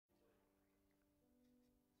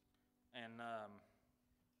And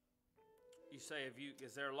you say,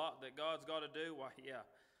 is there a lot that God's got to do? Why, yeah.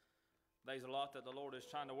 There's a lot that the Lord is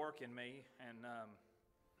trying to work in me. And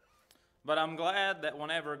but I'm glad that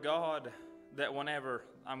whenever God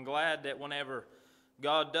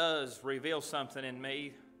does reveal something in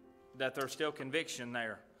me, that there's still conviction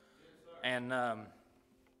there. And I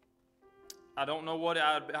don't know what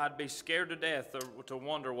I'd be scared to death to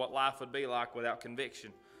wonder what life would be like without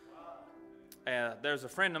conviction. There's a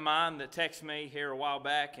friend of mine that texted me here a while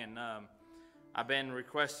back, and I've been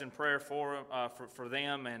requesting prayer for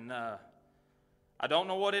them, and I don't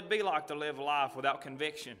know what it'd be like to live a life without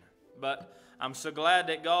conviction. But I'm so glad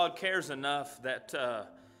that God cares enough that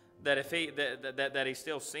if He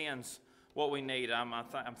still sends what we need. I'm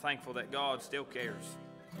thankful that God still cares.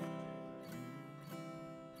 I'm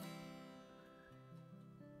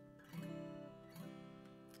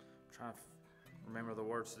trying to remember the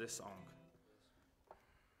words of this song.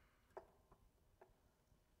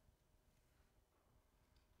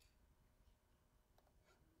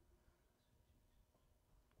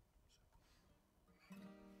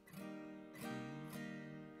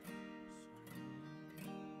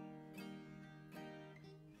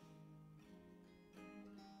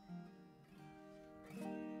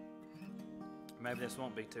 Maybe this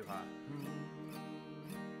won't be too high.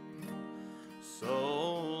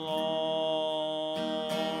 So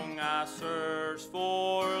long I searched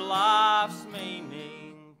for life's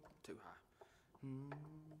meaning. Too high.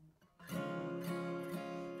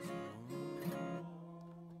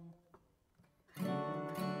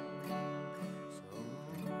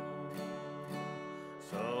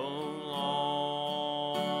 So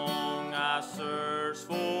long I searched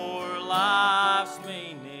for life's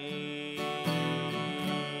meaning.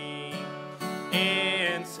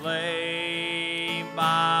 Enslaved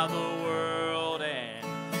by the world and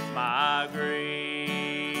my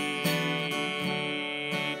greed,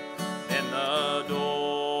 and the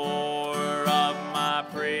door of my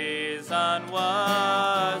prison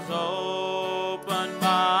was opened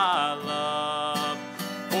by love.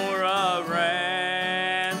 For a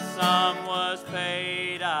ransom was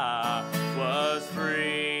paid, I was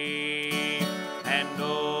free, and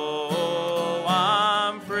oh,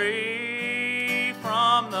 I'm free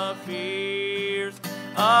from the fears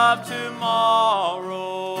of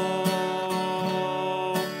tomorrow.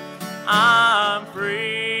 I'm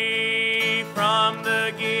free from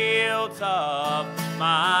the guilt of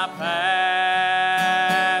my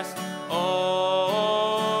past.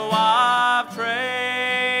 Oh, I've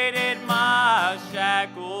traded my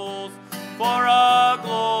shackles for a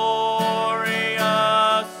glorious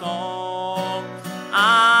song.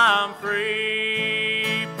 I'm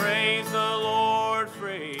free, praise the Lord,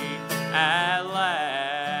 free at last.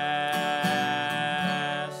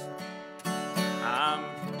 I'm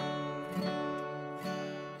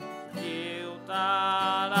guilt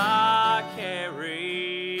that I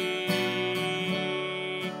carry,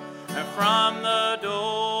 and from the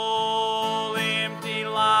dull, empty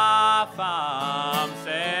life I'm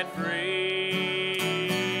set free.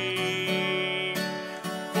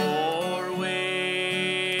 For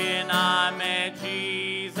when I met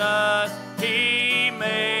Jesus, He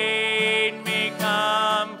made me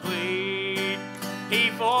complete. He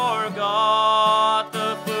forgot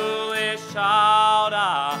the foolish child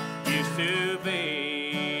I used to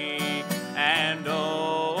be. And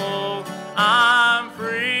oh, I'm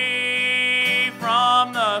free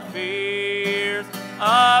from the fears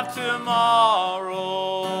of tomorrow.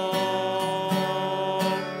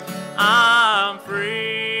 I'm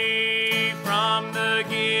free from the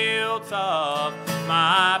guilt of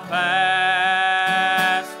my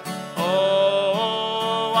past.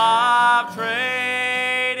 Oh, I've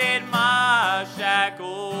traded my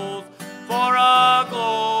shackles for a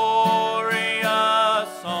glorious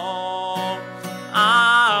song.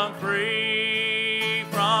 I'm free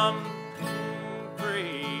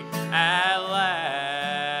at last.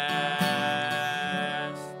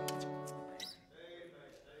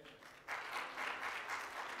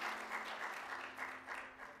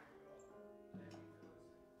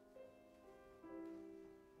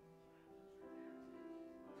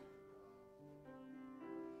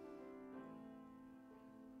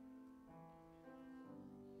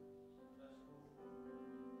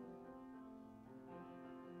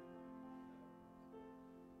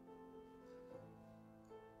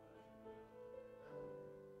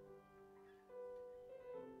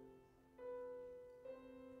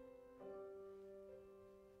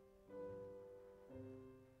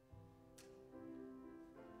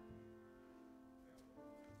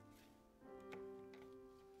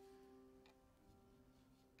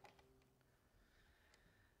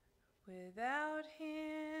 Without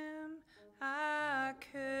him, I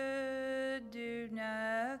could do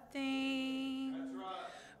nothing. That's right.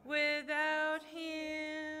 Without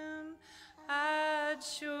him, I'd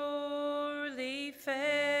surely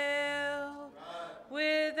fail. Right.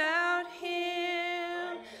 Without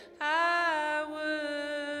him, I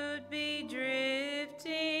would be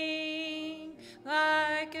drifting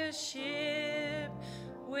like a ship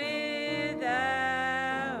without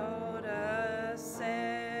a sail.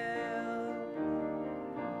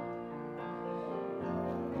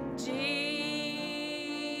 Jesus,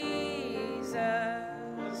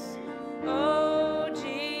 oh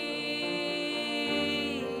Jesus,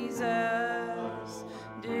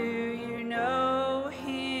 do you know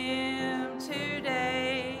him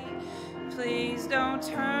today? Please don't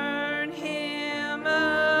turn him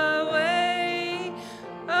away.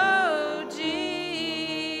 Oh Jesus,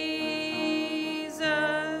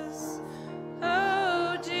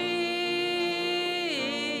 oh Jesus,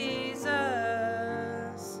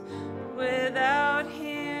 without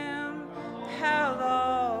him, how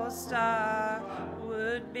lost I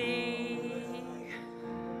would be.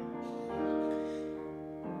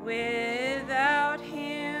 Without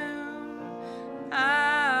him,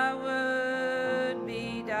 I would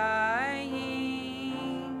be dying.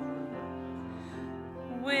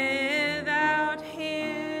 Without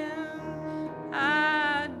him,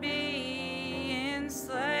 I'd be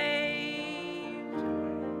enslaved.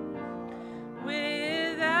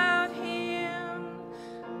 Without him,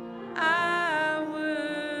 I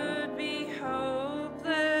would be hopeless.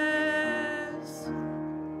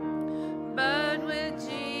 But with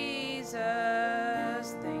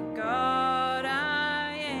Jesus, thank God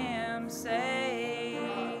I am saved.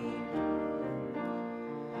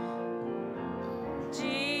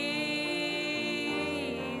 Jesus,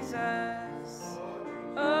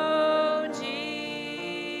 oh Jesus,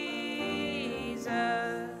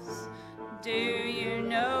 do you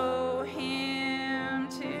know him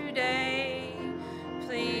today?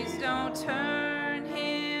 Please don't turn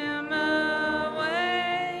him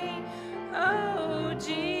away. Oh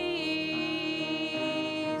Jesus,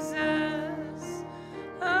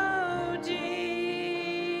 oh Jesus,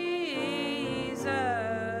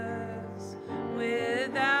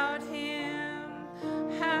 without him,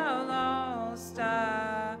 how lost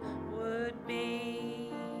I would be.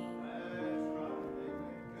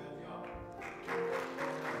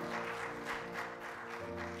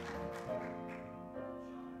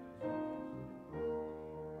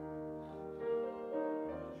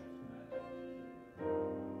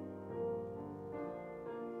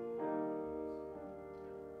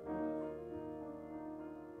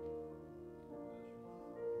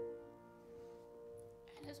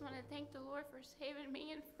 I just want to thank the Lord for saving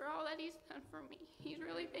me and for all that he's done for me. He's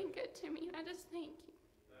really been good to me, and I just thank you.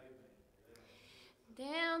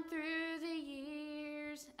 Down through the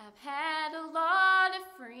years, I've had a lot of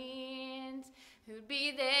friends who'd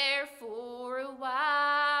be there for a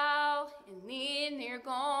while, and then they're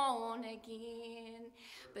gone again.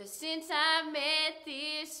 But since I met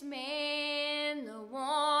this man, the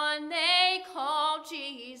one they call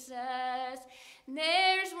Jesus,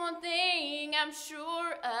 there's one thing I'm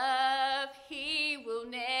sure of, he will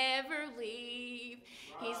never leave.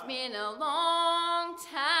 He's been a long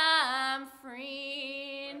time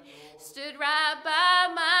friend, stood right by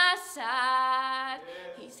my side.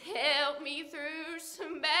 He's helped me through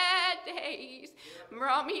some bad days,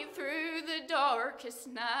 brought me through the darkest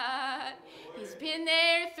night. He's been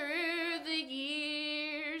there through the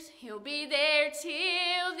years, he'll be there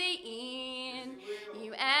till the end.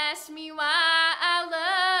 You ask me why I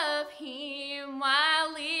love him, why I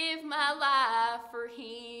live my life for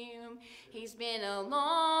him. He's been a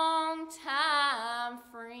long time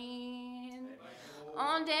friend.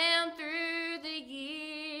 On down through the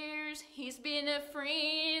years, he's been a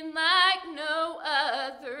friend like no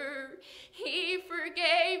other. He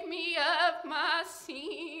forgave me of my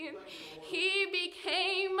sin. He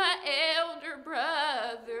became my elder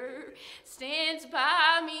brother, stands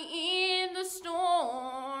by me in the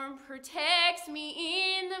storm, protects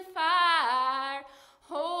me in the fire,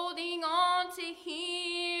 holding on to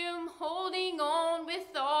him, holding on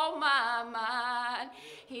with all my might.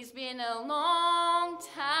 He's been a long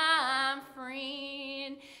time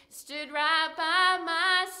friend, stood right by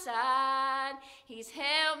my side. He's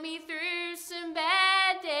helped me through some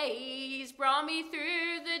bad days, brought me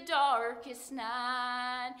through the darkest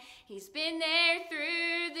night. He's been there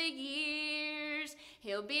through the years,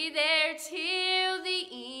 he'll be there till the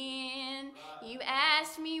end. You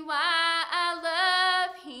ask me why I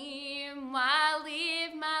love him, why I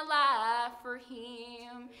live my life for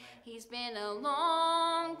him. He's been a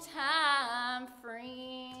long time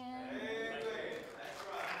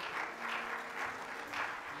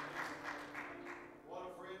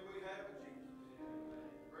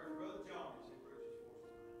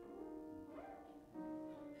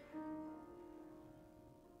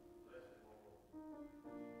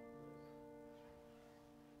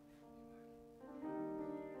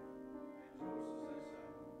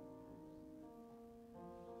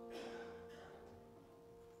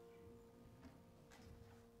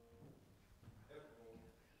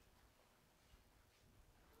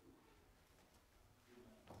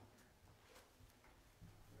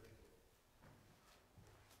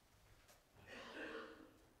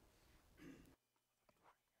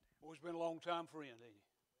Well, it's been a long time friend, ain't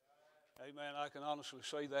he? Amen. I can honestly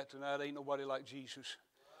say that tonight. Ain't nobody like Jesus.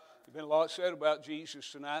 There's been a lot said about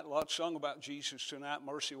Jesus tonight, a lot sung about Jesus tonight.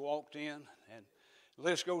 Mercy walked in, and the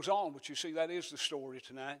list goes on. But you see, that is the story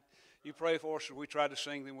tonight. You pray for us as we try to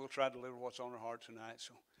sing, then we'll try to deliver what's on our heart tonight.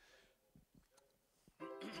 So.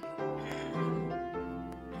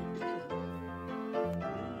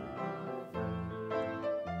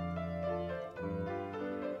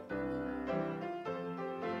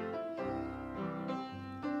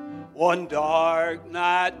 One dark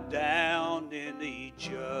night down in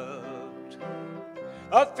Egypt,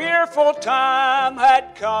 a fearful time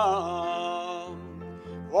had come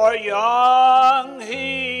for a young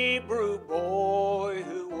Hebrew boy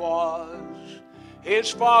who was his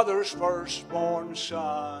father's firstborn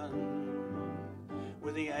son,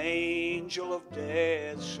 with the angel of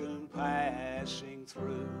death soon passing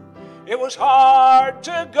through. It was hard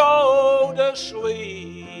to go to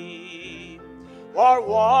sleep, for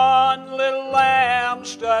one little lamb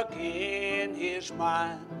stuck in his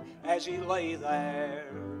mind as he lay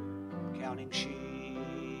there counting sheep.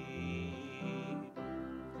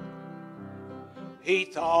 He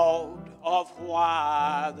thought of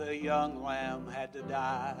why the young lamb had to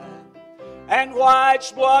die, and why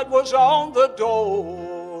its blood was on the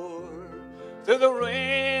door. Through the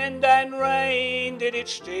wind and rain did it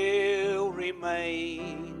still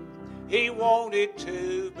remain. He wanted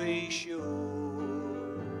to be sure.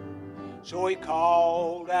 So he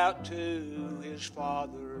called out to his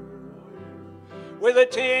father with a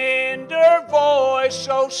tender voice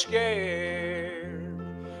so scared,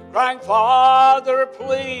 crying, "Father,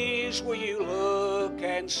 please, will you look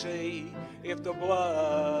and see if the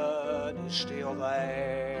blood is still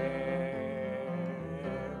there?"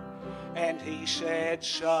 And he said,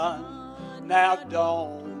 "Son, now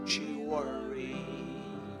don't you worry.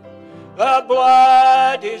 The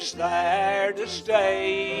blood is there to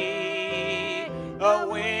stay. The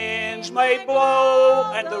winds may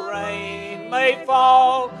blow and the rain may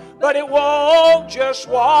fall, but it won't just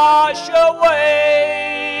wash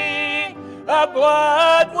away. The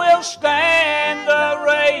blood will stand the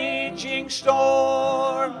raging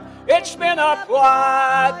storm. It's been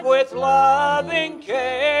applied with loving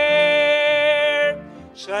care.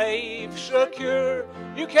 Safe, secure,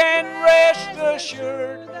 you can rest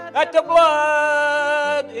assured that the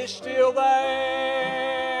blood is still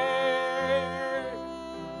there."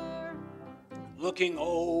 Looking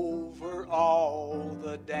over all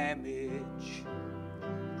the damage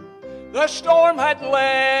the storm had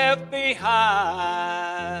left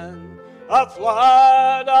behind, a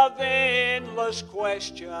flood of endless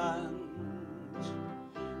questions,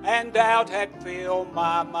 and doubt had filled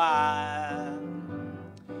my mind.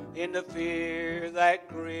 In the fear that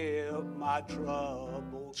gripped my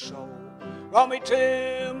troubled soul, brought me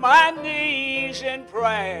to my knees in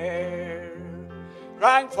prayer,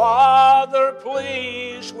 crying, "Father,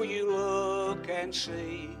 please, will you look and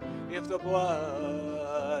see if the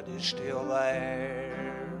blood is still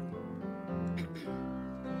there?"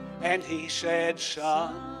 And he said,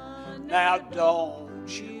 "Son, now don't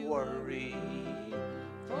you worry.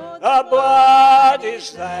 The blood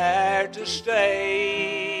is there to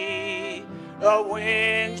stay. The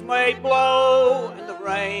winds may blow and the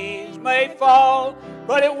rains may fall,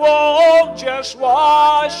 but it won't just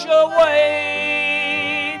wash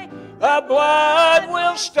away. The blood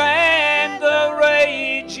will stand the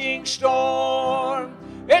raging storm.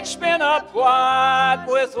 It's been applied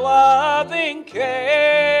with loving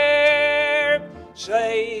care.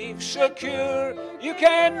 Safe, secure, you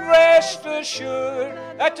can rest assured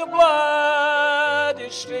that the blood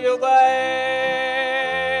is still there.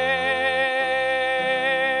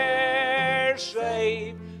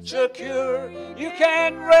 Safe, secure, you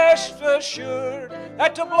can rest assured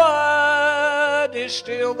that the blood is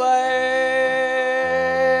still there.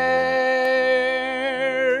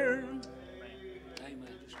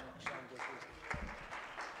 Amen.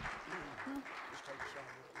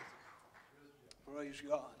 Praise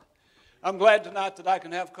God. I'm glad tonight that I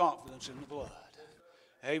can have confidence in the blood.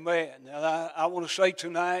 Amen. Now, I want to say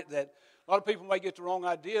tonight that a lot of people may get the wrong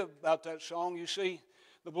idea about that song. You see,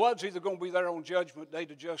 the blood's either going to be there on Judgment Day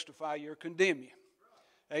to justify you or condemn you.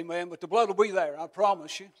 Amen. But the blood will be there, I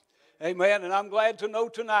promise you. Amen. And I'm glad to know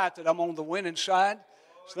tonight that I'm on the winning side.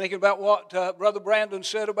 I was thinking about what Brother Brandon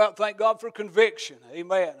said about thank God for conviction.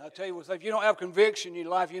 Amen. I tell you what, if you don't have conviction in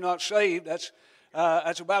your life, you're not saved. That's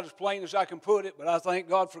about as plain as I can put it. But I thank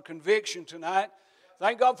God for conviction tonight.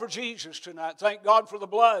 Thank God for Jesus tonight. Thank God for the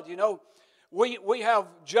blood. You know, we have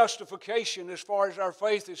justification as far as our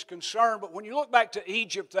faith is concerned. But when you look back to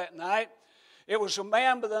Egypt that night, It was a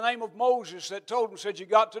man by the name of Moses that told him, said, you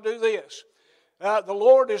got to do this. The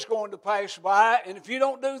Lord is going to pass by, and if you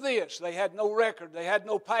don't do this, they had no record. They had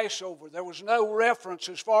no Passover. There was no reference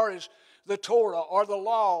as far as the Torah or the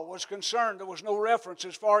law was concerned. There was no reference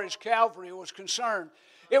as far as Calvary was concerned.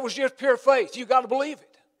 It was just pure faith. You got to believe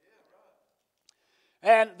it.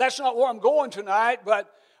 And that's not where I'm going tonight, but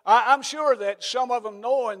I'm sure that some of them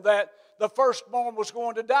knowing that the firstborn was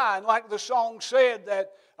going to die. And like the song said,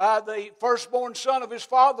 that the firstborn son of his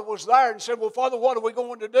father was there and said, well, Father, what are we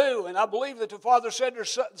going to do? And I believe that the father said to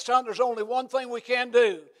the son, there's only one thing we can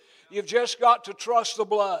do. You've just got to trust the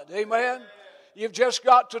blood. Amen? You've just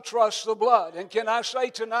got to trust the blood. And can I say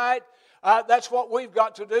tonight, that's what we've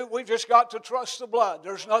got to do. We've just got to trust the blood.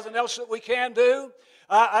 There's nothing else that we can do.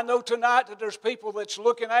 I know tonight that there's people that's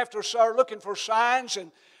looking for signs,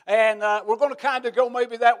 and we're going to kind of go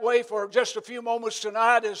maybe that way for just a few moments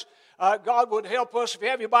tonight as God would help us. If you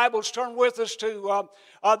have your Bibles, turn with us to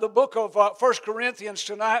the book of 1 Corinthians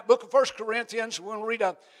tonight. Book of 1 Corinthians, we're going to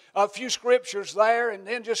read a few scriptures there and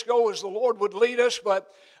then just go as the Lord would lead us.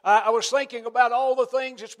 But I was thinking about all the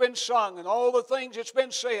things that's been sung and all the things that's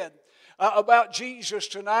been said about Jesus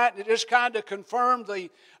tonight, and it just kind of confirmed the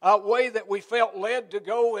way that we felt led to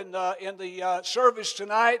go in the service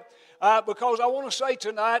tonight, because I want to say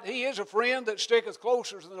tonight, He is a friend that sticketh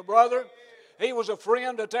closer than a brother. He was a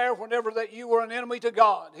friend that there whenever that you were an enemy to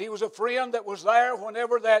God. He was a friend that was there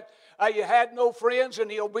whenever that you had no friends,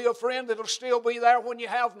 and He'll be a friend that'll still be there when you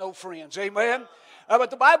have no friends. Amen?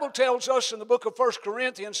 But the Bible tells us in the book of 1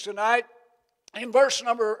 Corinthians tonight, in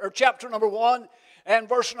chapter number 1, and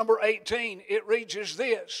verse number 18, it reads as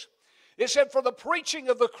this. It said, for the preaching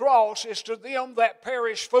of the cross is to them that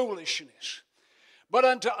perish foolishness, but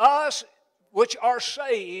unto us which are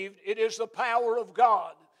saved, it is the power of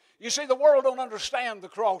God. You see, the world don't understand the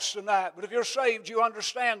cross tonight, but if you're saved, you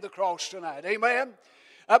understand the cross tonight. Amen?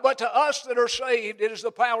 But to us that are saved, it is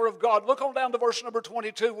the power of God. Look on down to verse number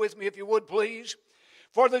 22 with me, if you would, please.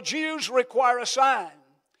 For the Jews require a sign,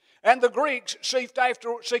 and the Greeks seek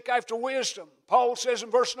after wisdom. Paul says in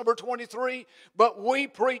verse number 23, but we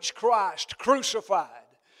preach Christ crucified.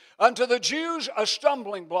 Unto the Jews a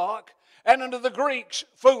stumbling block, and unto the Greeks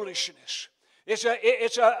foolishness. It's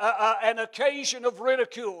an occasion of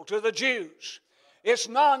ridicule to the Jews. It's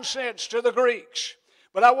nonsense to the Greeks.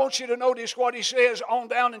 But I want you to notice what he says on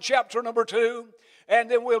down in chapter number 2, and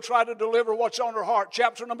then we'll try to deliver what's on our heart.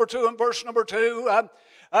 Chapter number 2 and verse number 2,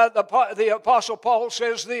 the Apostle Paul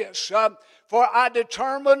says this, for I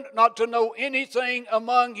determined not to know anything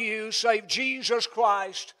among you save Jesus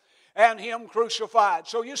Christ and Him crucified.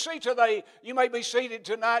 So you see today, you may be seated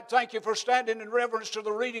tonight. Thank you for standing in reverence to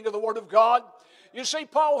the reading of the Word of God. You see,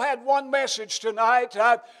 Paul had one message tonight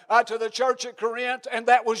to the church at Corinth, and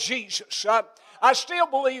that was Jesus. I still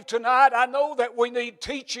believe tonight, I know that we need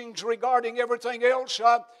teachings regarding everything else,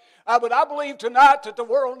 but I believe tonight that the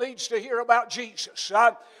world needs to hear about Jesus.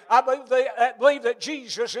 I believe that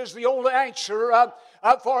Jesus is the only answer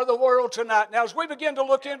for the world tonight. Now, as we begin to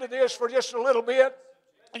look into this for just a little bit,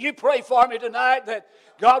 you pray for me tonight that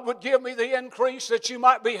God would give me the increase that you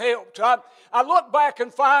might be helped. I look back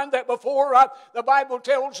and find that before the Bible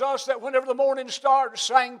tells us that whenever the morning stars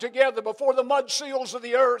sang together, before the mud seals of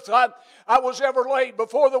the earth I was ever laid,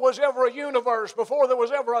 before there was ever a universe, before there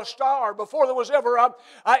was ever a star, before there was ever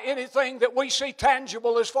anything that we see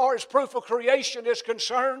tangible as far as proof of creation is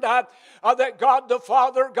concerned, that God the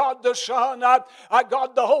Father, God the Son,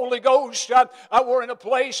 God the Holy Ghost were in a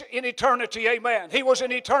place in eternity. Amen. He was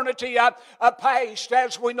in eternity past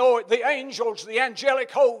as we know it. The angels, the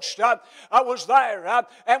angelic host was there.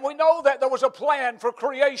 And we know that there was a plan for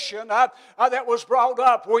creation that was brought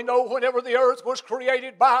up. We know whenever the earth was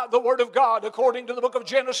created by the Word of God, according to the book of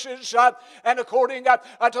Genesis and according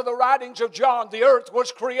to the writings of John, the earth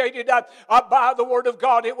was created by the Word of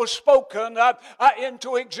God. It was spoken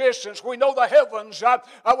into existence. We know the heavens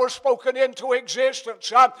were spoken into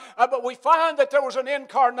existence. But we find that there was an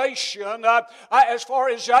incarnation as far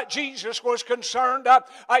as Jesus was concerned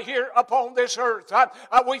here upon this earth.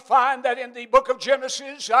 We find that in the book of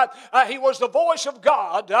Genesis, He was the voice of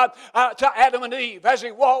God to Adam and Eve as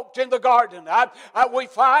He walked in the garden. We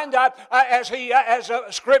find as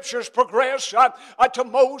scriptures progress to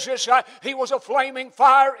Moses, he was a flaming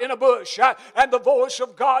fire in a bush, and the voice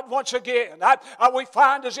of God once again. We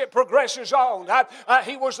find as it progresses on,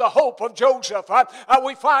 he was the hope of Joseph.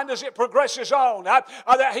 We find as it progresses on that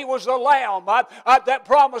he was the lamb, that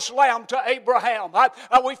promised lamb to Abraham.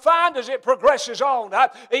 we find as it progresses on,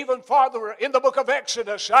 even farther in the book of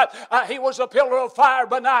Exodus, he was a pillar of fire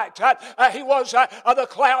by night. He was the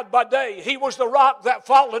cloud by day. He was the rock that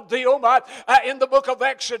followed them. In the book of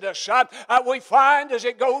Exodus, we find as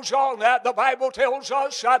it goes on, the Bible tells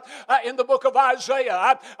us in the book of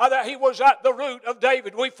Isaiah that he was at the root of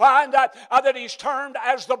David. We find that he's termed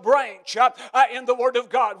as the branch in the Word of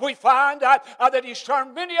God. We find that he's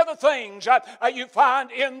termed many other things you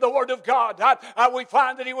find in the Word of God. We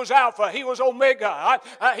find that he was Alpha, he was Omega,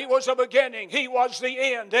 he was the beginning, he was the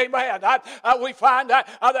end. Amen. We find that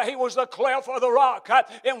he was the cleft of the rock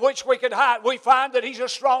in which we could hide. We find that he's a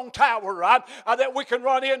strong tower that we can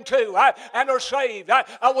run into and are saved.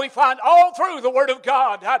 We find all through the Word of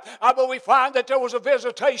God, but we find that there was a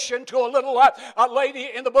visitation to a little lady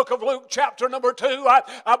in the book of Luke chapter number 2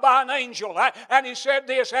 by an angel, and he said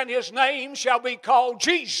this, and his name shall be called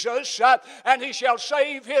Jesus, and he shall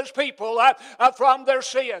save his people from their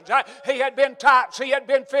sins. He had been types, he had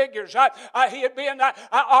been figures, he had been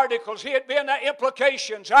articles, he had been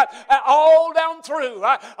implications, all down through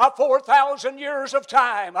 4,000 years of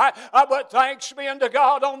time. But thanks be unto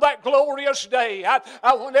God on that glorious day,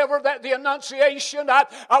 whenever that the annunciation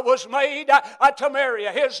was made to Mary,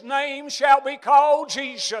 his name shall be called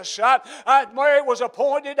Jesus. Mary was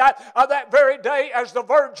appointed that very day as the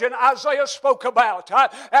virgin Isaiah spoke about,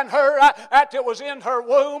 and her that was in her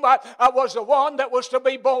womb was the one that was to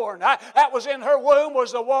be born. That was in her womb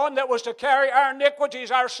was the one that was to carry our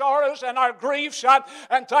iniquities, our sorrows, and our griefs.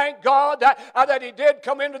 And thank God that he did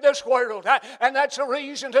come into this world. And that's the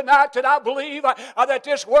reason tonight that I believe that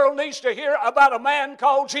this world needs to hear about a man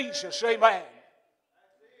called Jesus. Amen.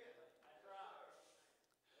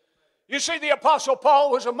 You see, the Apostle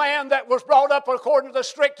Paul was a man that was brought up according to the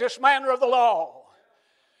strictest manner of the law.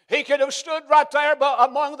 He could have stood right there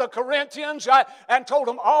among the Corinthians and told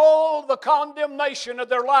them all the condemnation of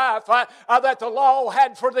their life that the law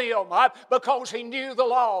had for them because he knew the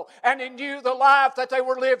law and he knew the life that they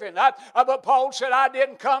were living. But Paul said, I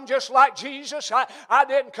didn't come just like Jesus. I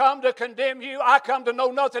didn't come to condemn you. I come to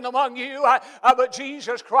know nothing among you but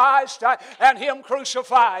Jesus Christ and Him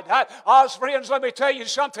crucified. Friends, let me tell you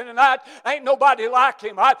something tonight. Ain't nobody like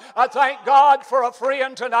Him. I thank God for a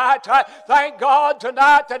friend tonight. Thank God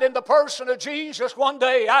tonight that in the person of Jesus one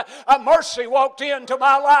day a mercy walked into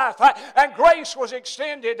my life and grace was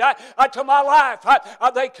extended to my life.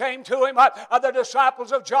 They came to him, the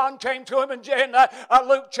disciples of John came to him in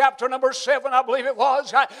Luke chapter number 7, I believe it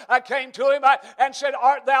was, came to him and said,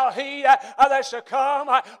 art thou he that's to come,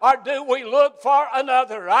 or do we look for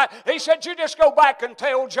another? He said, you just go back and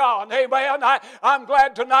tell John. Amen. I'm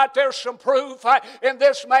glad tonight there's some proof in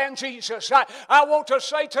this man Jesus. I want to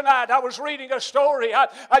say tonight, I was reading a story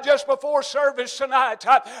just before service tonight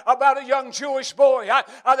about a young Jewish boy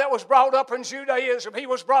that was brought up in Judaism. He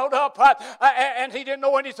was brought up and he didn't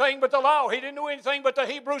know anything but the law. He didn't know anything but the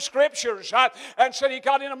Hebrew Scriptures. And said he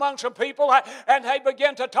got in among some people and they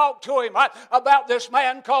began to talk to him about this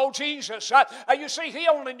man called Jesus. You see, he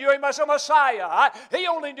only knew him as a Messiah. He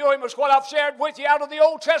only knew him as what I've shared with you out of the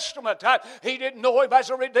Old Testament. He didn't know him as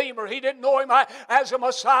a Redeemer. He didn't know him as a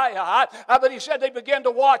Messiah. But he said they began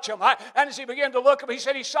to watch him. And as he began to look at him, he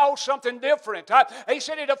said he saw something different. He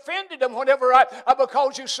said it offended him whenever,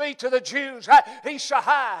 because you see, to the Jews, he's so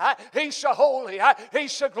high, he's so holy,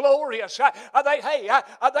 he's so glorious.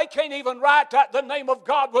 They can't even write the name of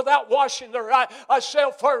God without washing their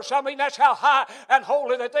self first. I mean, that's how high and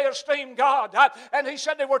holy that they esteem God. And he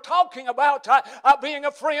said they were talking about being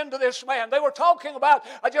a friend to this man. They were talking about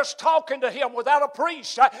just talking to him without a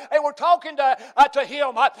priest. They were talking to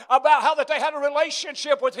him about how that they had a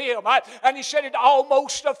relationship with him. And he said it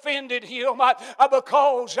almost offended him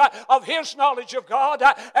because of his knowledge of God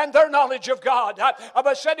and their knowledge of God.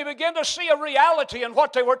 But said he began to see a reality in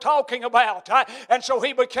what they were talking about. And so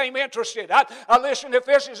he became interested. Listen, if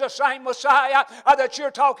this is the same Messiah that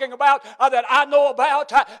you're talking about, that I know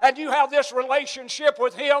about, and you have this relationship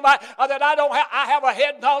with him that I don't have, I have a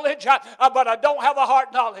head knowledge, but I don't have a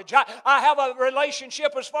heart knowledge. I have a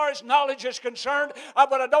relationship as far as knowledge is concerned,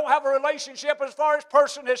 but I don't have a relationship as far as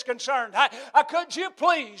person is concerned. Could you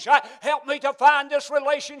please help me to find this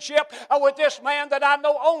relationship with this man that I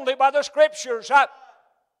know only by the Scriptures?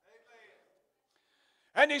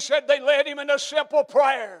 And he said they led him in a simple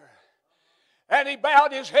prayer. And he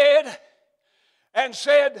bowed his head and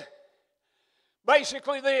said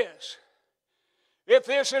basically this: if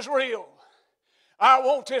this is real, I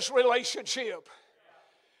want this relationship.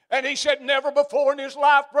 And he said never before in his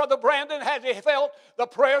life, Brother Brandon, had he felt the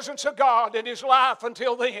presence of God in his life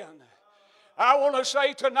until then. I want to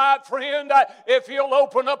say tonight, friend, if He'll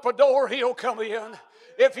open up a door, He'll come in.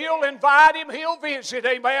 If you'll invite him, he'll visit,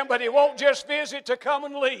 amen, but he won't just visit to come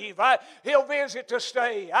and leave. He'll visit to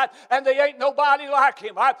stay. And there ain't nobody like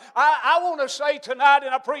him. I want to say tonight,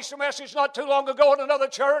 and I preached a message not too long ago in another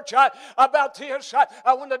church about this.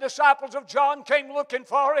 When the disciples of John came looking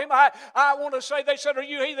for him, I want to say, they said, are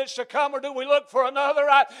you he that's to come, or do we look for another?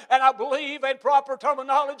 And I believe in proper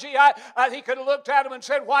terminology, he could have looked at him and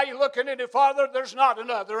said, why are you looking any farther? There's not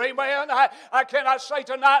another. Amen. I cannot say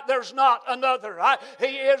tonight there's not another.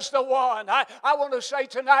 He is the one. I want to say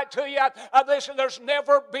tonight to you, listen, there's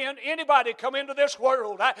never been anybody come into this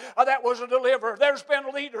world that was a deliverer. There's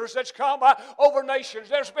been leaders that's come over nations.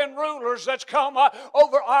 There's been rulers that's come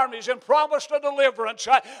over armies and promised a deliverance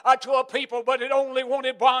to a people, but it only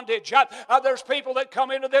wanted bondage. There's people that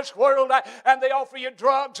come into this world and they offer you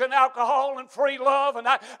drugs and alcohol and free love and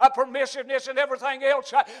permissiveness and everything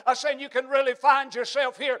else, saying you can really find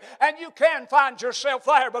yourself here. And you can find yourself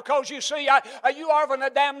there, because you see, you are of an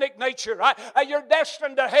Adamic nature. You're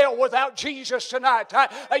destined to hell without Jesus tonight. I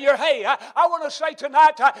want to say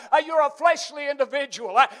tonight, you're a fleshly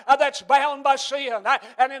individual that's bound by sin.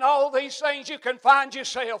 And in all these things you can find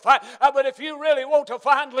yourself. But if you really want to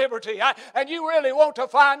find liberty, and you really want to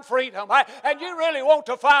find freedom, and you really want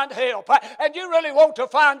to find help, and you really want to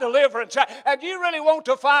find deliverance, and you really want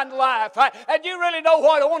to find life, and you really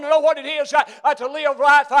want to know what it is to live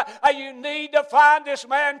life, you need to find this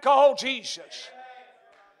man called Jesus.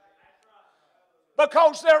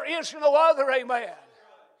 Because there is no other, amen.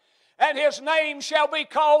 And his name shall be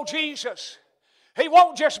called Jesus. He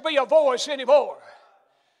won't just be a voice anymore.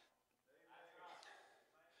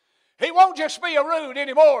 He won't just be a root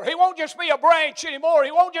anymore. He won't just be a branch anymore.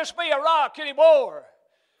 He won't just be a rock anymore.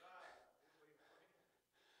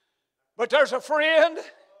 But there's a friend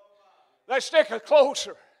that sticketh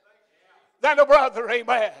closer than a brother,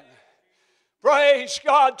 amen. Praise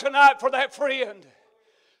God tonight for that friend.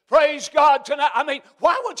 Praise God tonight. I mean,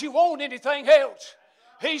 why would you want anything else?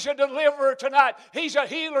 He's a deliverer tonight. He's a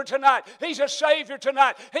healer tonight. He's a savior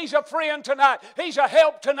tonight. He's a friend tonight. He's a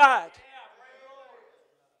help tonight.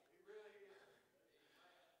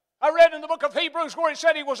 I read in the book of Hebrews where it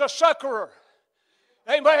said he was a succorer.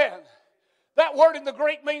 Amen. That word in the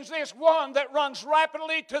Greek means this: one that runs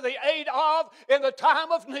rapidly to the aid of in the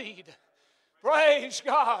time of need. Praise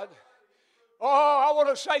God. Oh, I want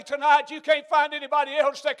to say tonight, you can't find anybody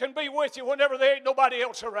else that can be with you whenever there ain't nobody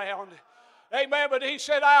else around. Amen. But he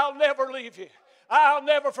said, I'll never leave you. I'll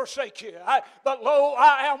never forsake you. But lo,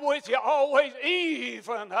 I am with you always,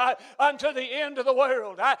 even unto the end of the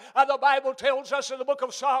world. The Bible tells us in the book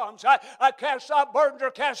of Psalms, cast thy burdens,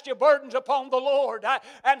 or cast your burdens upon the Lord,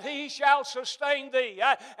 and he shall sustain thee.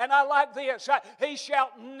 And I like this. He shall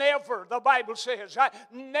never, the Bible says,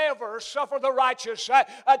 never suffer the righteous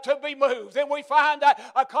to be moved. Then we find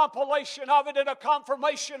a compilation of it and a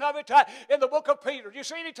confirmation of it in the book of Peter. You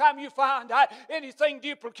see, anytime you find anything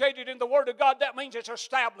duplicated in the Word of God, that means it's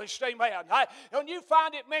established, amen. When you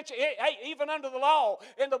find it mentioned, even under the law,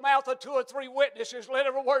 in the mouth of 2 or 3 witnesses, let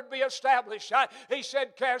every word be established. He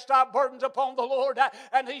said, cast thy burdens upon the Lord,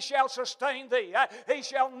 and he shall sustain thee. He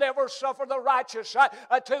shall never suffer the righteous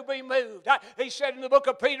to be moved. He said in the book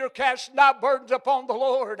of Peter, cast thy burdens upon the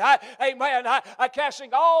Lord, amen. Casting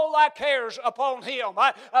all thy cares upon him,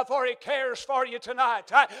 for he cares for you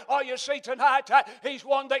tonight. Oh, you see, tonight, he's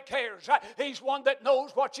one that cares. He's one that knows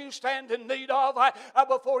what you stand in need of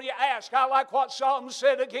before you ask. I like what Psalm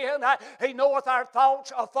said again. He knoweth our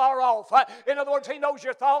thoughts afar off. In other words, he knows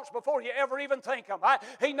your thoughts before you ever even think them.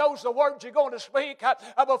 He knows the words you're going to speak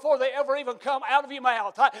before they ever even come out of your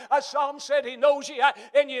mouth. Psalm said he knows you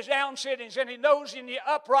in your down sittings, and he knows in your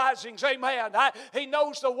uprisings. Amen. He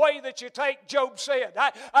knows the way that you take. Job said,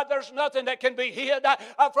 there's nothing that can be hid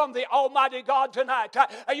from the Almighty God tonight.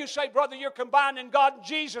 You say, brother, you're combining God and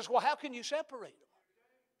Jesus. Well, how can you separate them?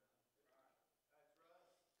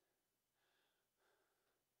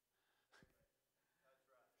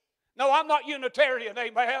 No, I'm not Unitarian,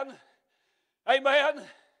 amen. Amen.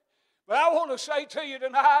 But I want to say to you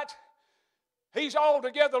tonight, he's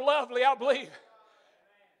altogether lovely, I believe.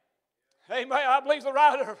 Amen. I believe the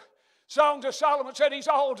writer of Songs of Solomon said he's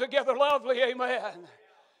altogether lovely, amen.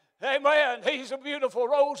 Amen. He's a beautiful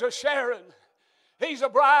rose of Sharon. He's a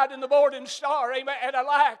bride in the morning star, amen. And I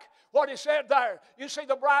like what he said there. You see,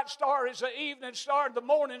 the bright star is the evening star, and the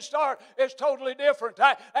morning star is totally different.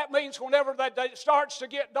 That means whenever it starts to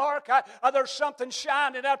get dark, there's something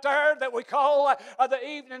shining out there that we call the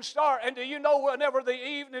evening star. And do you know whenever the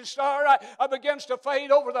evening star begins to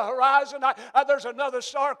fade over the horizon, there's another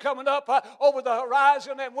star coming up over the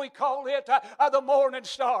horizon, and we call it the morning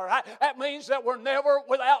star. That means that we're never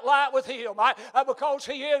without light with Him, because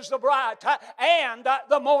He is the bright and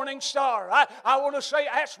the morning star. I want to say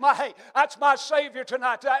that's my Savior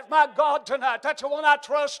tonight. That's my God tonight. That's the one I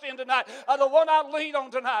trust in tonight. The one I lean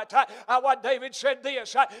on tonight. What David said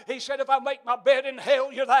this. He said, if I make my bed in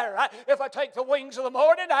hell, you're there. If I take the wings of the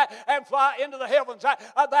morning and fly into the heavens,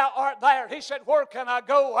 thou art there. He said, where can I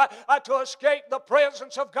go to escape the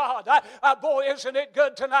presence of God? Boy, isn't it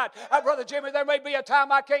good tonight. Brother Jimmy, there may be a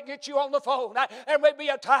time I can't get you on the phone. There may be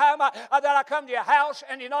a time that I come to your house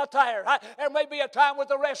and you're not there. There may be a time with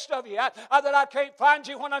the rest of you that I can't find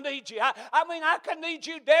you when I need you. I mean, I can need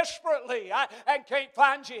you desperately and can't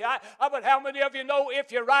find you. But how many of you know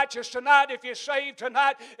if you're righteous tonight, if you're saved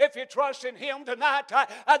tonight, if you trust in Him tonight,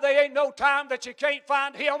 there ain't no time that you can't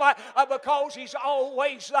find Him because He's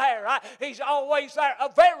always there. He's always there, a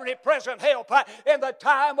very present help in the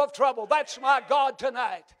time of trouble. That's my God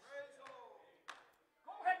tonight.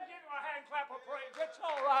 Go ahead and give Him a hand clap of praise. It's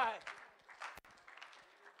all right.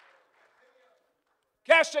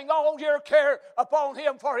 Casting all your care upon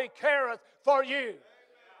Him, for He careth for you.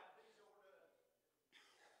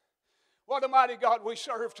 What a mighty God we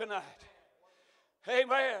serve tonight.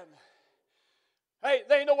 Amen. Hey,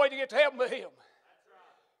 there ain't no way to get to heaven but Him.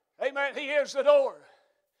 Amen. He is the door.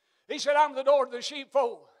 He said, I'm the door to the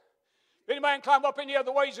sheepfold. If any man climb up any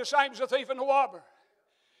other way, he's the same as a thief in the robber.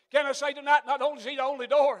 Can I say tonight, not only is He the only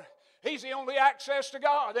door, He's the only access to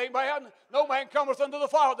God. Amen. No man cometh unto the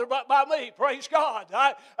Father but by me. Praise God.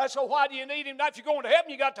 So why do you need Him? Now, if you're going to heaven,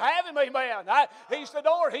 you got to have Him. Amen. He's the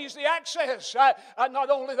door. He's the access. Not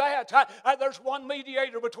only that, there's one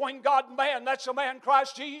mediator between God and man. That's the man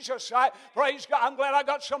Christ Jesus. Praise God. I'm glad I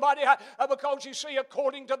got somebody because you see,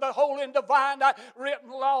 according to the holy and divine written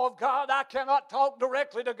law of God, I cannot talk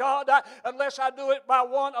directly to God unless I do it by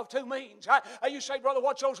one of two means. You say, brother,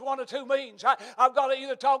 what's those one or two means? I've got to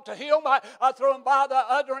either talk to Him through and by the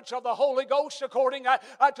utterance of the Holy Ghost, according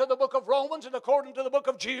to the book of Romans and according to the book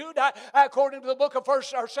of Jude, according to the book of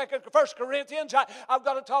First Corinthians. I've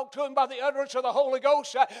got to talk to Him by the utterance of the Holy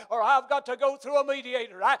Ghost, or I've got to go through a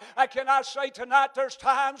mediator. Can I say tonight, there's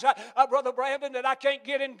times, Brother Brandon, that I can't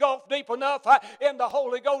get engulfed deep enough in the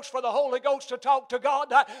Holy Ghost for the Holy Ghost to talk to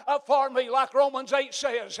God for me, like Romans 8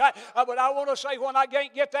 says. But I want to say, when I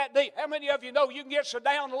can't get that deep, how many of you know you can get so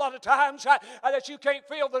down a lot of times that you can't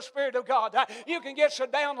feel the Spirit of God? You can get so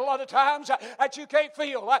down a lot of times that you can't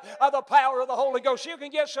feel the power of the Holy Ghost. You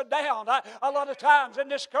can get so down a lot of times and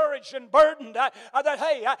discouraged and burdened that,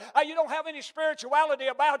 hey, you don't have any spirituality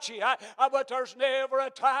about you. But there's never a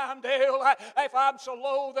time, Dale, if I'm so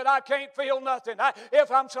low that I can't feel nothing,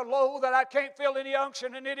 if I'm so low that I can't feel any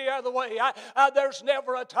unction in any other way, there's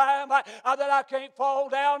never a time that I can't fall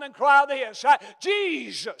down and cry this,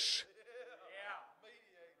 Jesus.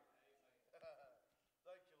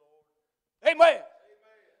 Amen.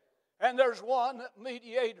 And there's one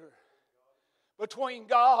mediator between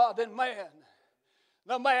God and man.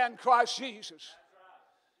 The man Christ Jesus.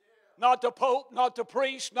 Not the Pope, not the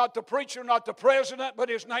priest, not the preacher, not the president, but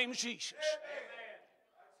His name's Jesus.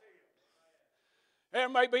 There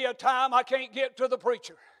may be a time I can't get to the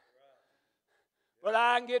preacher, but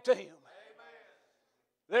I can get to him.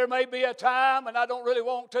 There may be a time, and I don't really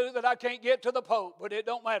want to, that I can't get to the Pope, but it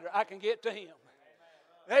don't matter. I can get to him.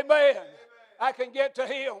 Amen. I can get to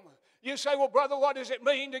him. You say, well, brother, what does it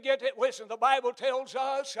mean to get it? Listen, the Bible tells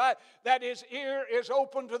us that his ear is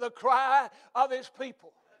open to the cry of his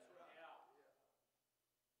people.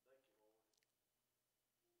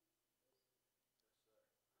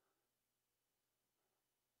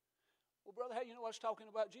 Well, brother, how do you know I was talking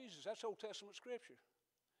about Jesus? That's Old Testament Scripture.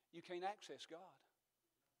 You can't access God.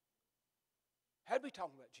 How'd we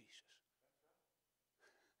talking about Jesus?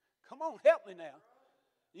 Come on, help me now.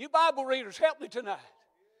 You Bible readers, help me tonight.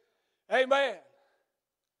 Amen.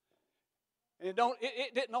 And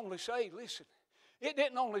it didn't only say, listen, it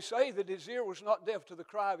didn't only say that his ear was not deaf to the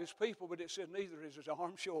cry of his people, but it said neither is his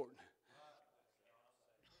arm shortened.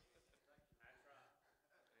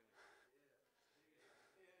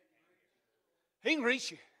 He can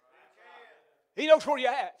reach you. He knows where you're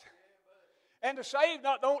at. And to save,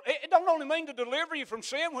 it don't only mean to deliver you from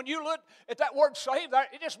sin. When you look at that word save,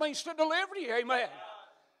 it just means to deliver you. Amen.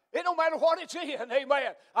 It don't matter what it's in,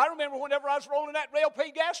 amen. I remember whenever I was rolling that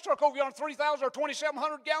LP gas truck over on 3,000 or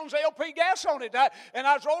 2,700 gallons of LP gas on it, and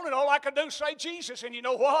I was rolling, all I could do was say Jesus, and you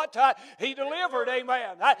know what? He delivered,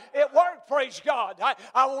 amen. It worked, praise God.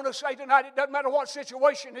 I want to say tonight, it doesn't matter what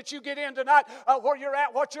situation that you get in tonight, where you're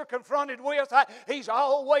at, what you're confronted with, He's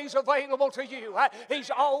always available to you.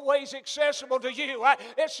 He's always accessible to you.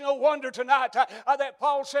 It's no wonder tonight that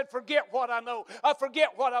Paul said, forget what I know. Forget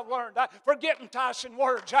what I've learned. Forget enticing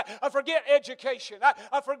words. I forget education.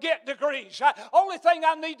 I forget degrees. Only thing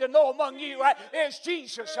I need to know among you is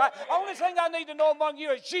Jesus. Only thing I need to know among you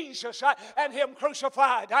is Jesus and Him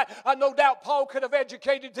crucified. No doubt Paul could have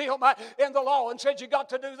educated them in the law and said, you got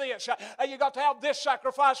to do this. You got to have this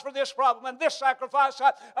sacrifice for this problem, and this sacrifice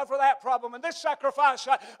for that problem, and this sacrifice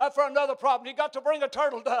for another problem. You got to bring a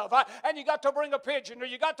turtle dove, and you got to bring a pigeon, or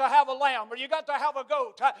you got to have a lamb, or you got to have a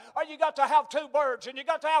goat, or you got to have 2 birds, and you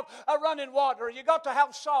got to have a running water, or you got to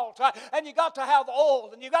have salt, and you got to have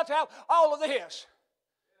oil, and you got to have all of this.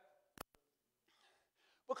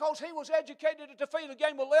 Because he was educated at the feet of the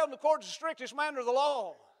game of 11 according to the strictest manner of the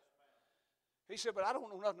law. He said, but I don't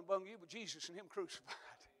know nothing among you but Jesus and Him crucified.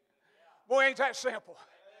 Boy, ain't that simple.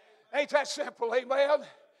 Ain't that simple, amen?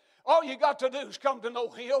 All you got to do is come to know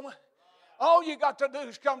Him. All you got to do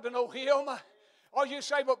is come to know Him. Or you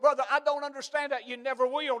say, but brother, I don't understand that. You never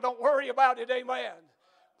will. Don't worry about it, amen.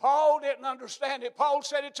 Paul didn't understand it. Paul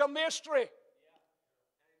said it's a mystery.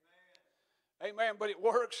 Amen, but it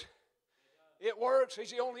works. It works.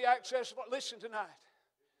 He's the only accessible. Listen tonight.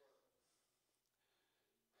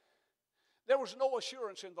 There was no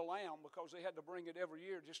assurance in the lamb because they had to bring it every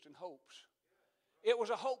year just in hopes. It was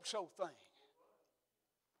a hope-so thing.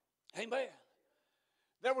 Amen.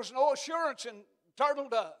 There was no assurance in turtle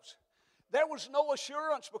doves. There was no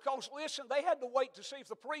assurance because, listen, they had to wait to see if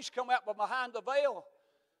the priest come out from behind the veil.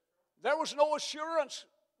 There was no assurance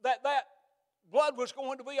that that blood was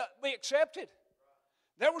going to be accepted.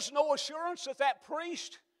 There was no assurance that that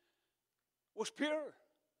priest was pure.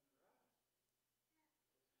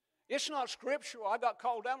 It's not scriptural. I got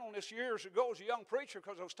called down on this years ago as a young preacher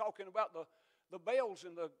because I was talking about the bells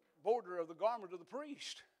in the border of the garment of the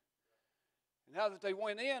priest. And now that they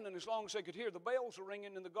went in, and as long as they could hear the bells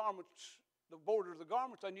ringing in the garments, the border of the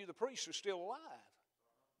garment, they knew the priest was still alive.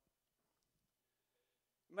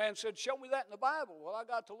 The man said, show me that in the Bible. Well, I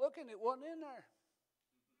got to looking, it wasn't in there.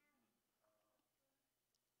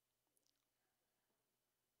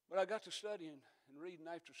 But I got to studying and reading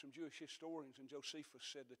after some Jewish historians, and Josephus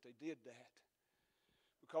said that they did that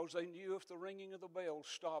because they knew if the ringing of the bells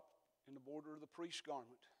stopped in the border of the priest's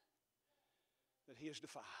garment, that he is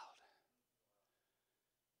defiled.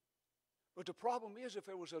 But the problem is, if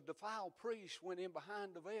there was a defiled priest went in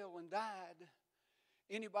behind the veil and died,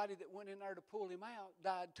 anybody that went in there to pull him out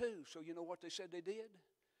died too. So you know what they said they did?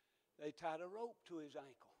 They tied a rope to his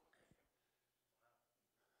ankle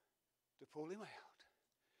to pull him out.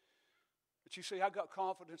 But you see, I got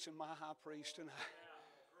confidence in my high priest tonight.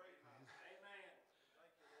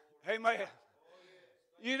 Amen.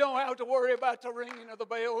 You don't have to worry about the ringing of the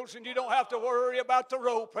bells, and you don't have to worry about the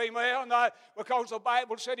rope, amen, because the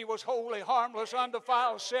Bible said he was holy, harmless,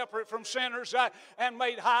 undefiled, separate from sinners, and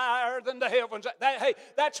made higher than the heavens. Hey,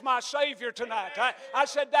 that's my Savior tonight. I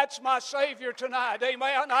said that's my Savior tonight,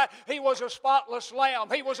 amen. He was a spotless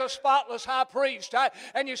lamb. He was a spotless high priest.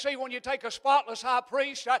 And you see, when you take a spotless high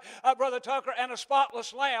priest, Brother Tucker, and a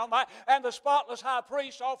spotless lamb, and the spotless high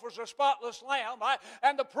priest offers a spotless lamb,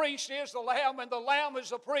 and the priest is the lamb, and the lamb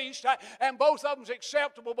is the priest, and both of them's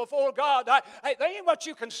acceptable before God. Hey, there ain't much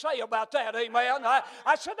you can say about that, amen.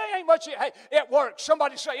 I said there ain't much. Hey, it works.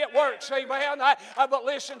 Somebody say it works, amen. But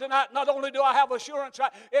listen tonight, not only do I have assurance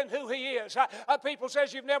in who He is. People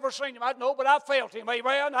says you've never seen Him. I know, but I've felt Him,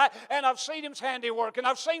 amen. And I've seen Him's handiwork, and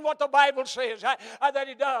I've seen what the Bible says that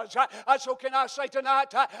He does. So can I say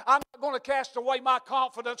tonight, I'm not going to cast away my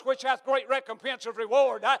confidence, which hath great recompense of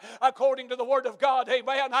reward, according to the Word of God,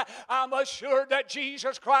 amen. I'm assured that Jesus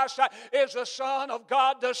Christ is the Son of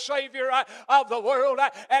God, the Savior of the world,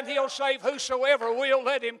 and He'll save whosoever will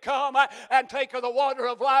let Him come and take of the water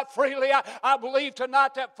of life freely. I believe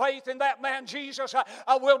tonight that faith in that man Jesus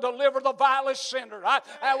will deliver the vilest sinner.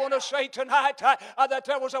 I want to say tonight that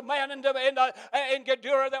there was a man in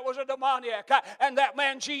Gadara that was a demoniac, and that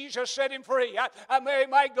man Jesus set him free. Mary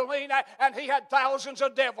Magdalene, and he had thousands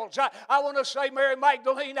of devils. I want to say Mary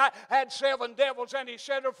Magdalene had 7 devils, and He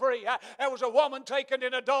set her free. There was a woman taken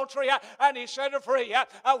in adultery, and He set her free.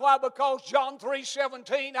 Why? Because John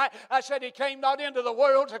 3:17 said He came not into the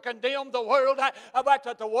world to condemn the world, but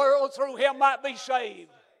that the world through Him might be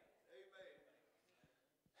saved.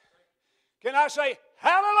 Can I say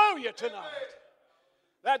hallelujah tonight?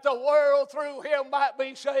 that the world through him might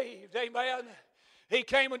be saved. Amen. He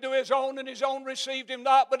came unto his own, and his own received him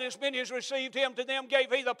not. But as many as received him, to them gave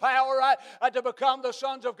he the power to become the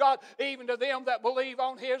sons of God, even to them that believe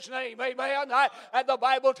on his name. Amen. And the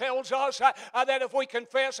Bible tells us that if we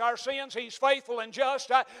confess our sins, he's faithful and just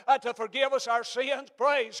to forgive us our sins.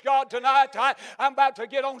 Praise God tonight. I'm about to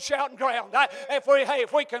get on shouting ground.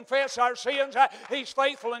 If we confess our sins, he's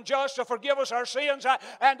faithful and just to forgive us our sins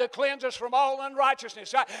and to cleanse us from all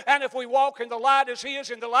unrighteousness. And if we walk in the light as he is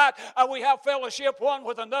in the light, we have fellowship one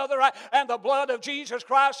with another, and the blood of Jesus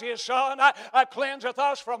Christ, his Son, cleanseth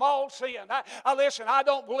us from all sin. Listen, I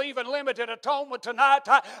don't believe in limited atonement tonight.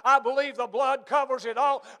 I believe the blood covers it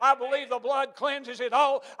all. I believe the blood cleanses it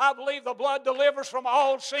all. I believe the blood delivers from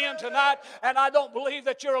all sin tonight, and I don't believe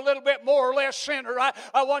that you're a little bit more or less sinner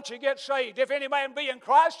once you get saved. If any man be in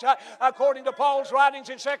Christ, according to Paul's writings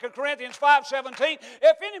in 2 Corinthians 5:17,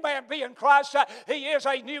 if any man be in Christ, he is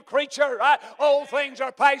a new creature. Old things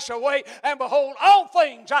are passed away, and behold, all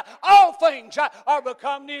things are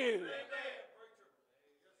become new.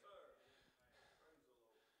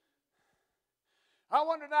 I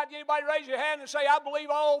wonder tonight, anybody raise your hand and say, I believe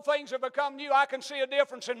all things have become new. I can see a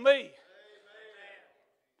difference in me.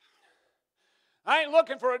 I ain't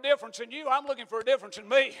looking for a difference in you. I'm looking for a difference in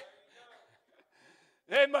me.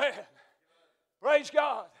 Amen. Praise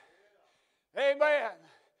God. Amen.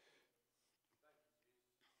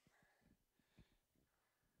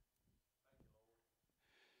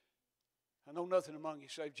 I know nothing among you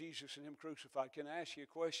save Jesus and him crucified. Can I ask you a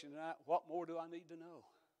question tonight? What more do I need to know?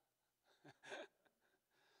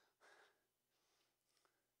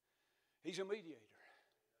 He's a mediator.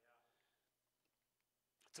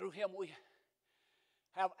 Through him we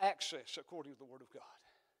have access according to the Word of God.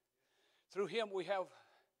 Through him we have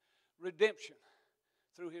redemption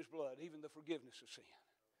through his blood, even the forgiveness of sin.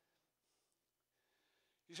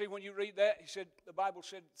 You see, when you read that, the Bible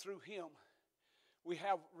said through him we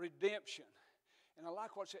have redemption. And I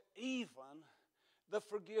like what it said, even the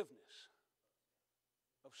forgiveness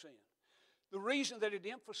of sin. The reason that it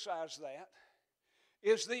emphasized that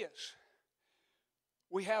is this.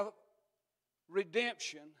 We have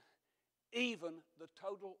redemption, even the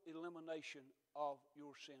total elimination of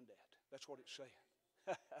your sin debt. That's what it's saying.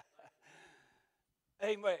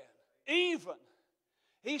 Amen. Even.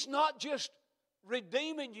 He's not just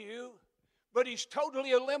redeeming you, but he's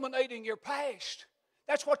totally eliminating your past.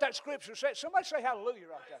 That's what that scripture says. Somebody say hallelujah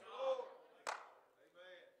right there.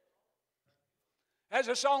 As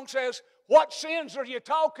the song says, what sins are you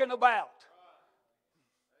talking about?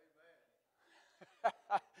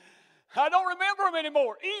 I don't remember them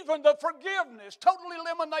anymore. Even the forgiveness, total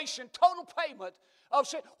elimination, total payment of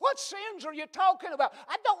sin. What sins are you talking about?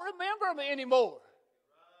 I don't remember them anymore.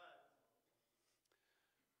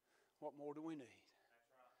 What more do we need?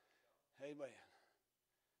 Amen.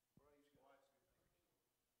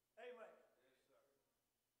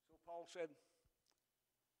 So Paul said,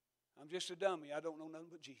 I'm just a dummy. I don't know nothing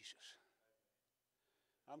but Jesus.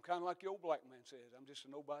 I'm kind of like the old black man says. I'm just a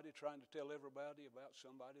nobody trying to tell everybody about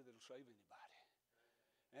somebody that will save anybody.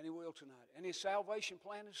 And he will tonight. And his salvation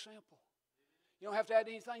plan is simple. You don't have to add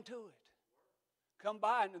anything to it. Come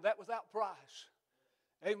by and that without price.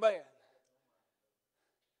 Amen.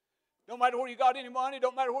 Don't matter where you got any money,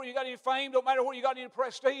 don't matter where you got any fame, don't matter where you got any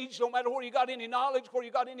prestige, don't matter where you got any knowledge, where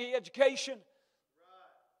you got any education.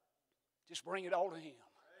 Just bring it all to him.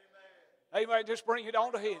 Amen. Just bring it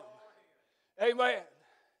on to him. Amen.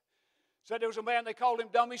 Said there was a man, they called him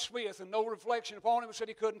Dummy Smith, and no reflection upon him, said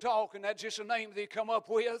he couldn't talk, and that's just a name that he come up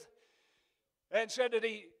with. And said that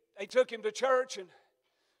they took him to church,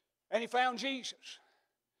 and he found Jesus.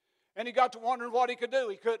 And he got to wondering what he could do.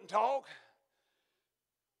 He couldn't talk.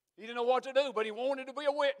 He didn't know what to do, but he wanted to be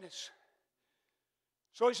a witness.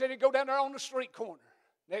 So he said he'd go down there on the street corner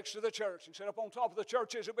next to the church, and said up on top of the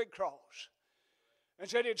church is a big cross. And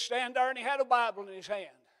said he'd stand there, and he had a Bible in his hand.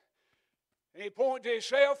 And he'd point to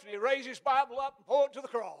himself, and he'd raise his Bible up and point to the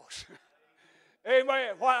cross.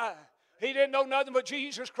 Amen. Why? He didn't know nothing but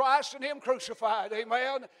Jesus Christ and him crucified.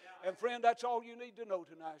 Amen. And friend, that's all you need to know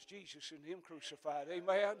tonight is Jesus and him crucified.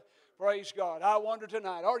 Amen. Praise God. I wonder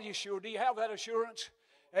tonight, are you sure? Do you have that assurance?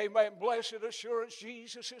 Amen. Blessed assurance,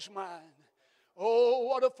 Jesus is mine. Oh,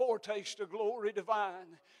 what a foretaste of glory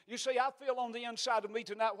divine. You see, I feel on the inside of me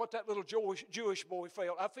tonight what that little Jewish boy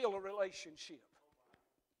felt. I feel a relationship.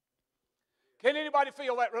 Can anybody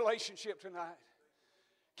feel that relationship tonight?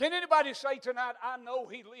 Can anybody say tonight, I know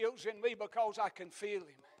he lives in me because I can feel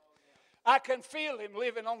him? I can feel Him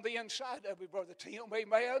living on the inside of me, Brother Tim.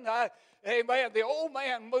 Amen. Amen. The old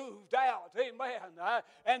man moved out. Amen.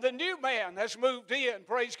 And the new man has moved in.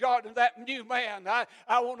 Praise God. And that new man,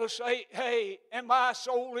 I want to say, hey, and my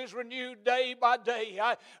soul is renewed day by day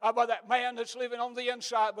by that man that's living on the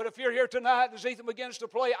inside. But if you're here tonight, as Ethan begins to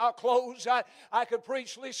play, I'll close. I could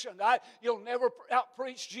preach. Listen, you'll never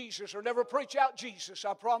out-preach Jesus or never preach out Jesus.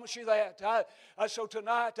 I promise you that. So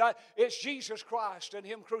tonight, it's Jesus Christ and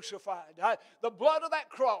Him crucified. The blood of that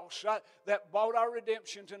cross that bought our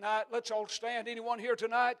redemption tonight. Let's all stand. Anyone here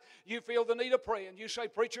tonight, you feel the need of praying. You say,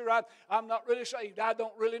 preacher, I'm not really saved. I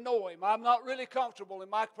don't really know Him. I'm not really comfortable in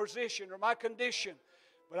my position or my condition.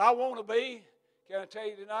 But I want to be. Can I tell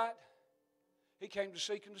you tonight? He came to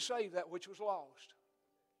seek and to save that which was lost.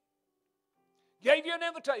 Gave you an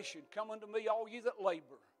invitation. Come unto me, all you that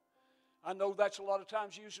labor. I know that's a lot of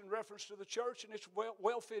times used in reference to the church, and it's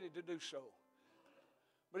well fitted to do so.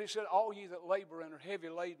 But He said, all ye that labor and are heavy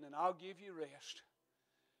laden, and I'll give you rest.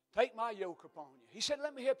 Take my yoke upon you. He said,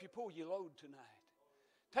 let me help you pull your load tonight.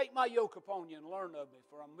 Take my yoke upon you and learn of me,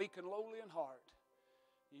 for I'm meek and lowly in heart.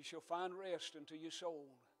 You shall find rest unto your soul.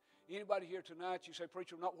 Anybody here tonight, you say,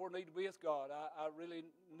 preacher, I'm not where I need to be with God. I really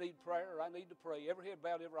need prayer. I need to pray. Every head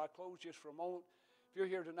bowed, every eye closed just for a moment. If you're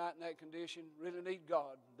here tonight in that condition, really need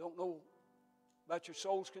God, don't know about your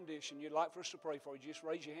soul's condition, you'd like for us to pray for you, just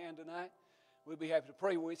raise your hand tonight. We'll be happy to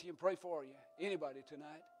pray with you and pray for you. Anybody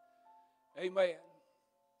tonight? Amen.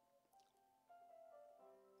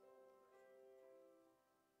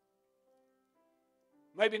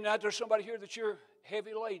 Maybe tonight there's somebody here that you're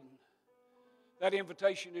heavy laden. That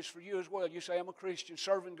invitation is for you as well. You say, I'm a Christian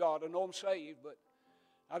serving God. I know I'm saved, but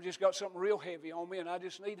I've just got something real heavy on me and I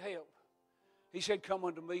just need help. He said, come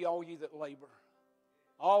unto me, all ye that labor.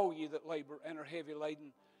 All ye that labor and are heavy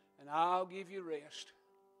laden, and I'll give you rest.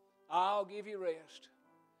 I'll give you rest.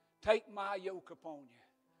 Take my yoke upon you.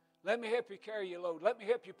 Let me help you carry your load. Let me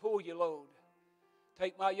help you pull your load.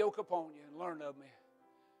 Take my yoke upon you and learn of me,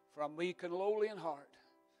 for I'm meek and lowly in heart.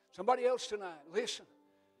 Somebody else tonight, listen.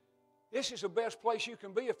 This is the best place you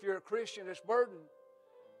can be if you're a Christian that's burdened.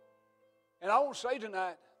 And I want to say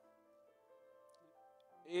tonight,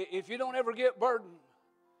 if you don't ever get burdened,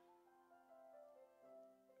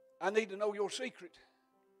 I need to know your secret.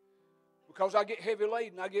 Because I get heavy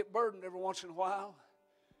laden, I get burdened every once in a while.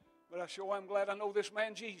 But I sure am glad I know this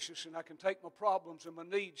man Jesus, and I can take my problems and my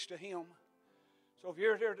needs to Him. So if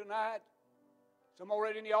you're here tonight, some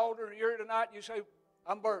already in the altar, and you're here tonight, and you say,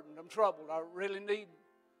 I'm burdened, I'm troubled, I really need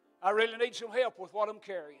some help with what I'm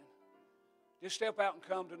carrying. Just step out and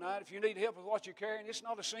come tonight. If you need help with what you're carrying, it's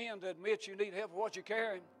not a sin to admit you need help with what you're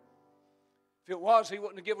carrying. If it was, He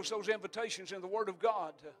wouldn't have given us those invitations in the Word of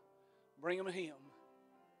God to bring them to Him.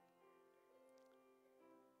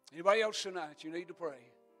 Anybody else tonight, you need to pray.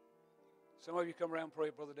 Some of you come around and pray,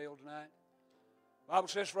 Brother Dale, tonight. The Bible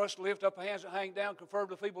says for us to lift up our hands and hang down, confirm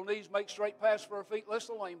the feeble knees, make straight paths for our feet, lest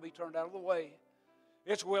the lame be turned out of the way.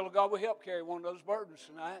 It's the will of God we help carry one another's burdens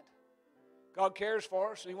tonight. God cares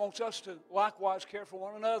for us, and He wants us to likewise care for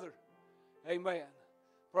one another. Amen.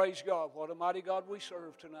 Praise God. What a mighty God we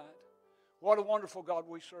serve tonight. What a wonderful God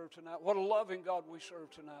we serve tonight. What a loving God we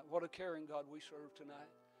serve tonight. What a caring God we serve tonight.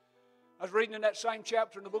 I was reading in that same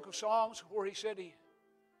chapter in the book of Psalms where He said He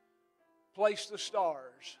placed the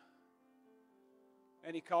stars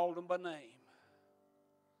and He called them by name.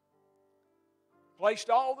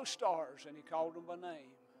 Placed all the stars and He called them by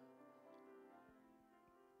name.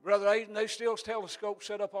 Brother Aiden, there's still telescopes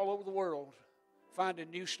set up all over the world finding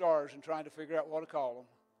new stars and trying to figure out what to call them.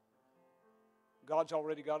 God's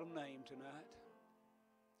already got them named tonight.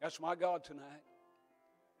 That's my God tonight.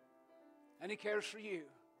 And He cares for you.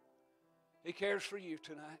 He cares for you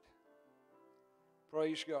tonight.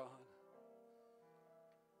 Praise God.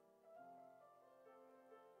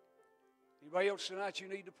 Anybody else tonight you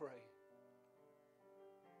need to pray?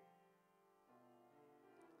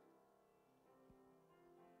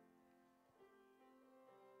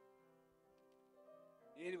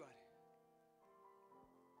 Anybody?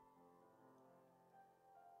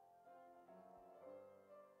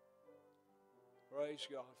 Praise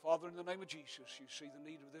God. Father, in the name of Jesus, you see the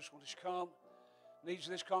need of this one has come. Needs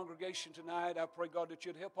of this congregation tonight. I pray, God, that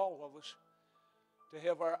you'd help all of us to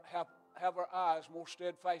have our eyes more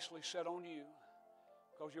steadfastly set on you.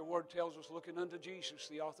 Because your word tells us, looking unto Jesus,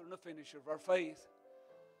 the author and the finisher of our faith,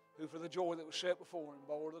 who for the joy that was set before Him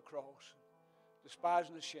bore the cross,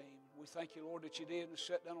 despising the shame. We thank you, Lord, that you did and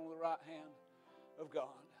sat down on the right hand of God.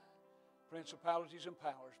 Principalities and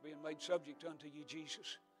powers being made subject unto you,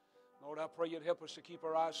 Jesus. Lord, I pray you'd help us to keep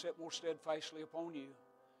our eyes set more steadfastly upon you.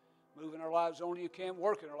 Moving our lives only you can,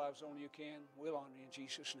 working our lives only you can. We'll honor you in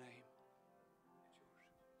Jesus' name.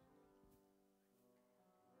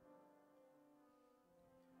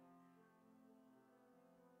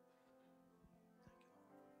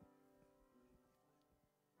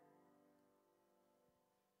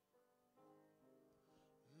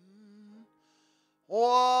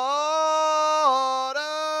 What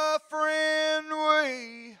a friend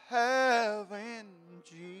we have in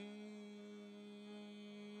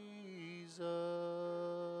Jesus.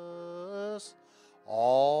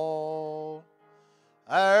 All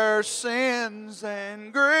our sins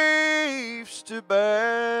and griefs to bear.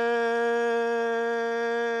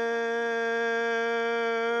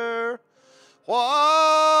 What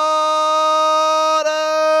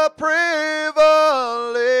a privilege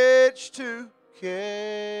to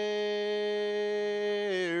carry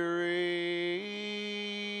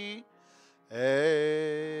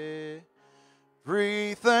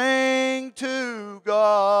everything to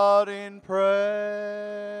God in prayer.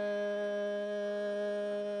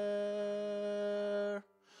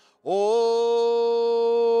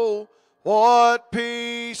 Oh, what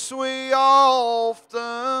peace we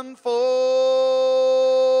often forfeit.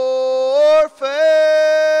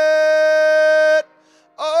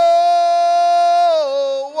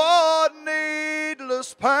 Oh, what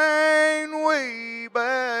needless pain we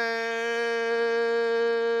bear.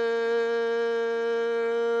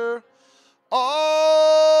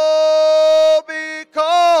 All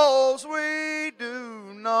because we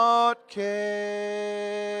do not carry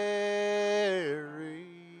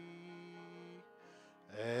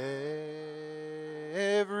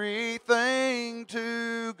everything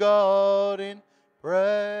to God in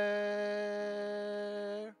prayer.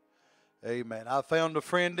 Amen. I found a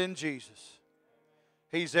friend in Jesus.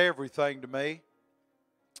 He's everything to me.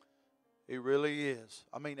 He really is.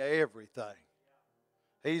 I mean, everything.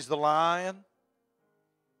 He's the lion.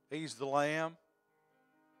 He's the lamb.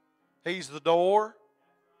 He's the door.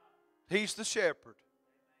 He's the shepherd.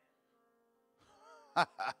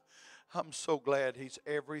 I'm so glad He's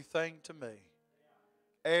everything to me.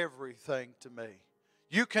 Everything to me.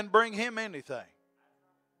 You can bring Him anything.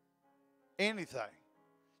 Anything.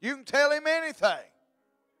 You can tell Him anything.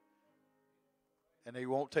 And He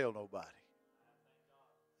won't tell nobody.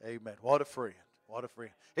 Amen. What a friend. What a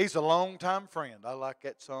friend. He's a long-time friend. I like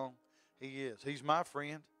that song. He is. He's my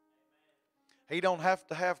friend. He don't have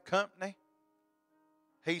to have company.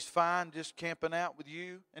 He's fine just camping out with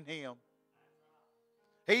you and Him.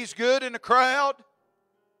 He's good in a crowd,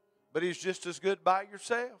 but He's just as good by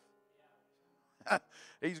yourself.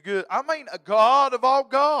 He's good. I mean, a God of all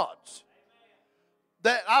gods.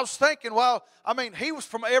 That I was thinking, well, I mean, He was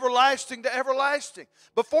from everlasting to everlasting.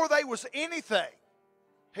 Before they was anything,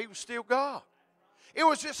 He was still God. It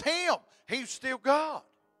was just Him. He was still God.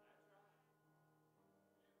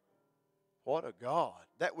 What a God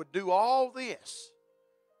that would do all this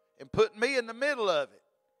and put me in the middle of it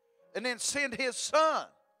and then send His Son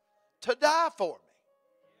to die for me.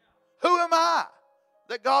 Who am I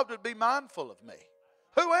that God would be mindful of me?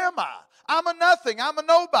 Who am I? I'm a nothing. I'm a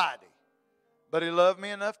nobody. But He loved me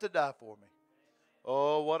enough to die for me.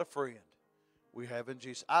 Oh, what a friend we have in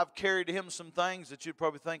Jesus. I've carried Him some things that you'd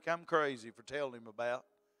probably think I'm crazy for telling Him about.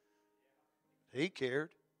 He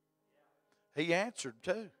cared. He answered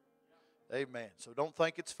too. Amen. So don't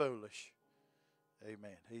think it's foolish.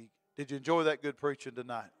 Amen. Did you enjoy that good preaching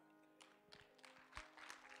tonight?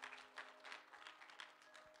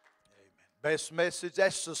 Amen. Best message.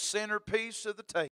 That's the centerpiece of the tape.